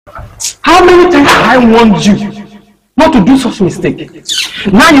How many times have I warned you not to do such mistake?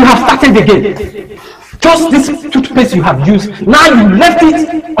 Now you have started again. Just this toothpaste you have used, now you left it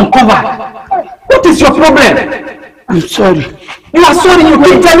uncovered. What is your problem? I'm sorry. You are sorry, you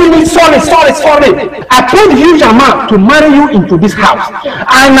keep telling me sorry. I paid huge amount to marry you into this house.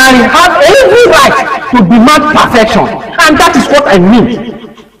 And I have every right to demand perfection. And that is what I mean.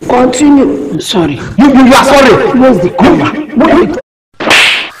 Continue. I'm sorry. You are sorry. Where's the cover?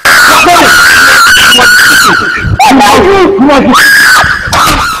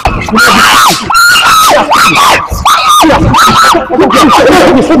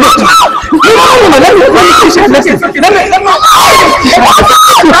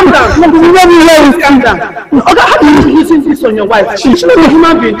 Calm down. Okay, how do you using this on your wife? She's not a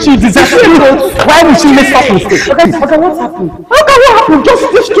human being. She deserves it. Why would she make such mistake? Okay, what's happened? Okay, what happened? Just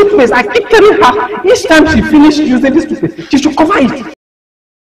this toothpaste. I keep telling her each time she finishes using this toothpaste, she should cover it.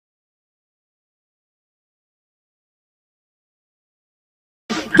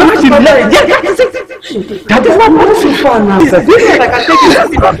 That is not so far now.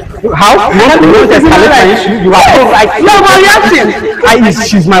 How? You want to escalate an issue? You are so right. No,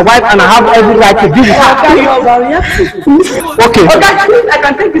 she's my wife and I have every right to deal with her. Okay. I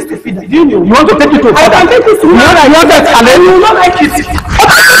can take this to feeder. You want to take it to feeder? I can take this to feeder. You want to escalate? You will not like it.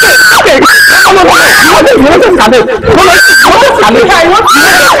 Okay. You want to escalate?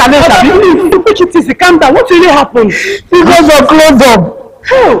 Calm down. What really happened? Because of close up.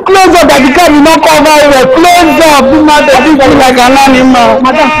 Close up that the car will not cover well. Close up. You must have been like an animal.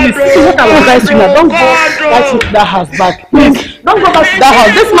 Madam, please. This is what I will advise you now. Don't go back to that house back. Please. Don't go back to that house.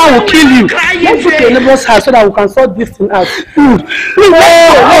 This man will kill you. Let's go to your neighbor's house so that we can sort this thing out. Please.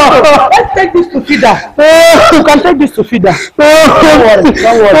 Let's take this to feeder. You can take this to feeder. Don't worry.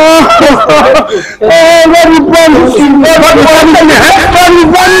 Very punishing.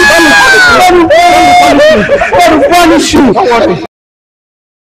 Don't worry.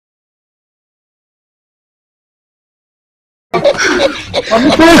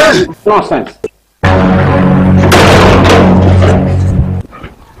 Nonsense.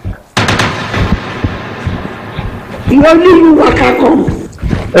 You only you can come.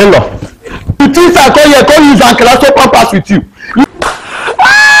 Hello. You think I call you use and class pampers with you? You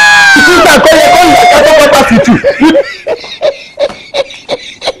think I call you use and class pampers with you?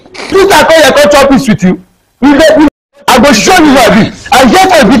 You think I call chop this with you? I go show you what I did. I hear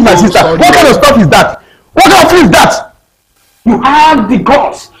how I beat my sister. What kind of stuff is that? What kind of thing is that? You have the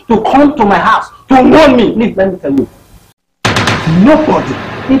guts to come to my house to warn me. Please, let me tell you. Nobody,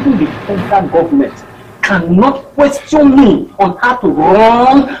 even the federal government, cannot question me on how to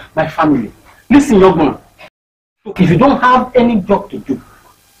run my family. Listen, young man. If you don't have any job to do,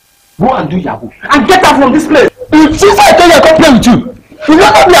 go and do Yahoo and get out from this place. Since I tell you I come play with you, you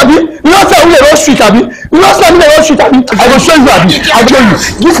don't know me, Abi. You don't say we the road street, Abi. You don't say we the road street, Abi. I will show you, Abi. I will show you.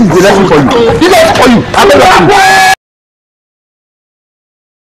 This is the lesson for you. This is for you. I will show you.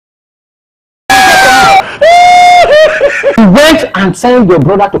 You went and sent your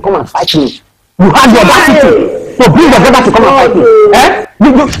brother to come and fight me. You had the audacity to bring your brother to come and fight me. Eh?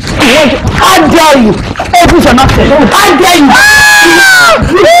 How dare you? Open your mouth. How dare you? How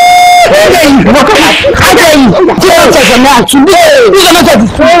dare you? How dare you?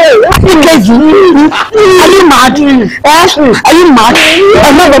 Are you mad? Are you mad?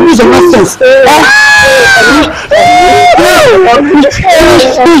 I'm not going to use your nonsense.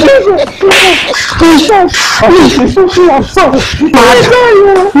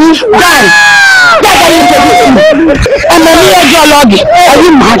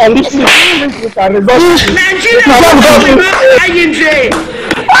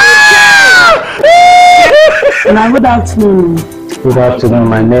 Good afternoon. Good afternoon,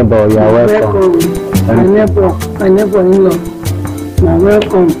 my neighbor. You are welcome. My neighbor-in-law. You are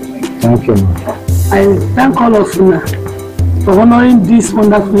welcome. Thank you. I thank all of you for honoring this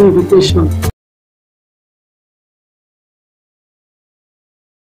wonderful invitation.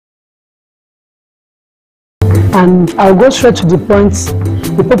 And I'll go straight to the point.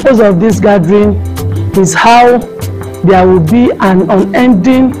 The purpose of this gathering is how there will be an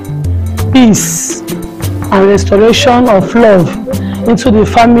unending peace and restoration of love into the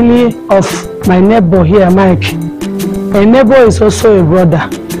family of my neighbor here, Mike. My neighbor is also a brother.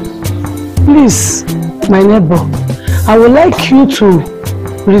 Please, my neighbor, I would like you to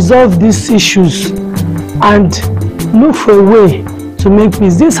resolve these issues and look for a way to make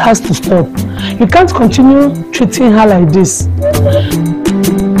peace. This has to stop. You can't continue treating her like this.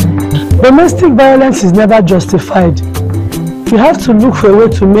 Domestic violence is never justified. You have to look for a way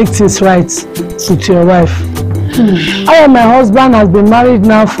to make things right with your wife. I and my husband has been married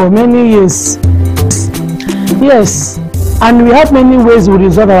now for many years. Yes, and we have many ways we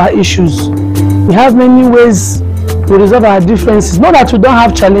resolve our issues. We have many ways we resolve our differences. Not that we don't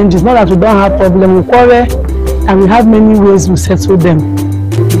have challenges, not that we don't have problems. We quarrel, and we have many ways we settle them.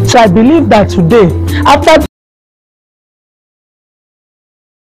 So I believe that today, after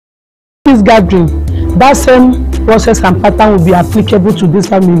this gathering, that same process and pattern will be applicable to this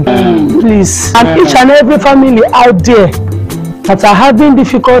family. Please. And each and every family out there that are having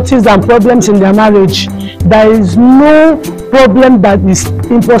difficulties and problems in their marriage, there is no problem that is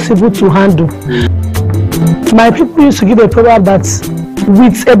impossible to handle. My people used to give a proverb that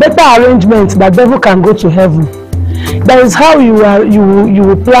with a better arrangement, the devil can go to heaven. That is how you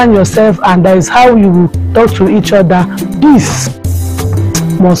will plan yourself, and that is how you will talk to each other. Peace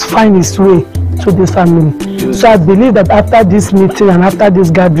must find its way to this family. So I believe that after this meeting and after this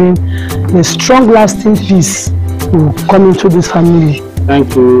gathering, a strong lasting peace will come into this family.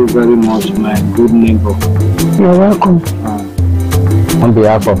 Thank you very much, my good neighbor. You're welcome. On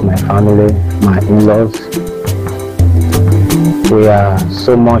behalf of my family, my in-laws, we are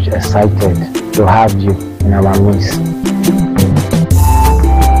so much excited to have you in our midst.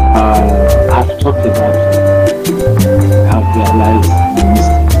 I've talked about it. I've realized my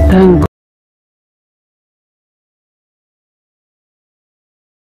mistake. Thank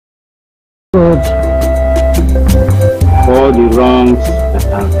God. For all the wrongs that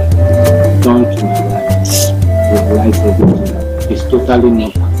I've done to my life, realize everything that is totally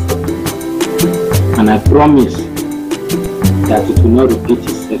not perfect. And I promise that it will not repeat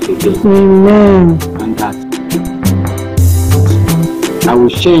itself again. Amen. And that I will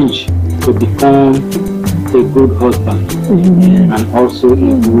change to become a good husband. Amen. And also a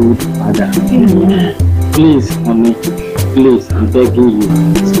good father. Amen. Please, honey, please, I'm begging you,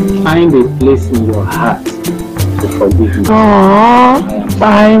 find a place in your heart to forgive me. Aww,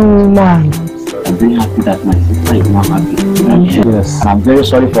 fine woman. I'm very happy that my sister is now happy. Yes. And I'm very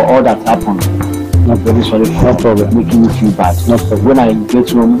sorry for all that happened. Not very sorry for making you feel bad. Not for when I get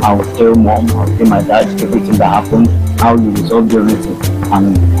home, I will tell mom, I will tell my dad everything that happened, how you resolved everything.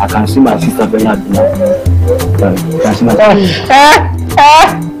 And I can see my sister very happy now. Can see my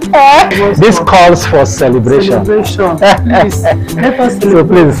This calls for celebration. Celebration. Please, let us celebrate. So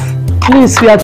please. Please, we are